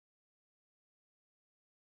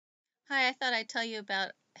Hi, I thought I'd tell you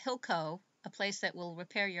about Hilco, a place that will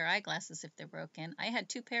repair your eyeglasses if they're broken. I had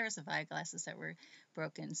two pairs of eyeglasses that were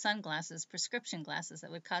broken, sunglasses, prescription glasses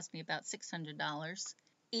that would cost me about $600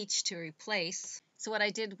 each to replace. So what I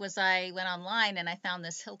did was I went online and I found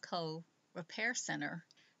this Hilco Repair Center,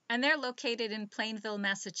 and they're located in Plainville,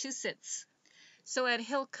 Massachusetts. So at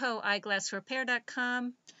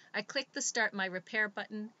hilcoeyeglassrepair.com, I clicked the Start My Repair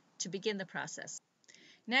button to begin the process.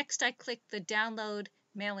 Next, I clicked the Download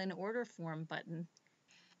Mail-in Order Form button,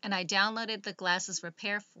 and I downloaded the glasses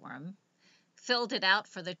repair form, filled it out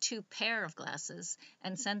for the two pair of glasses,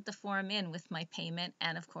 and sent the form in with my payment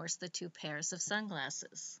and, of course, the two pairs of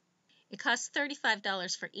sunglasses. It costs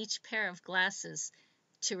 $35 for each pair of glasses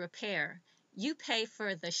to repair. You pay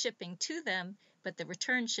for the shipping to them, but the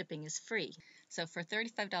return shipping is free. So for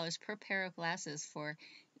 $35 per pair of glasses for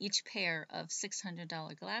each pair of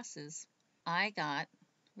 $600 glasses, I got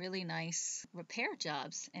really nice repair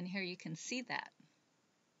jobs, and here you can see that.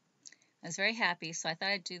 I was very happy, so I thought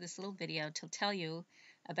I'd do this little video to tell you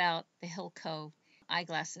about the Hilco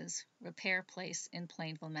eyeglasses repair place in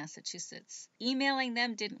Plainville, Massachusetts. Emailing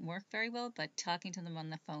them didn't work very well, but talking to them on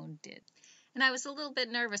the phone did. And I was a little bit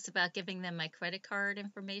nervous about giving them my credit card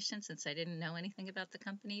information since I didn't know anything about the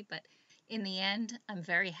company, but in the end, I'm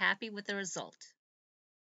very happy with the result.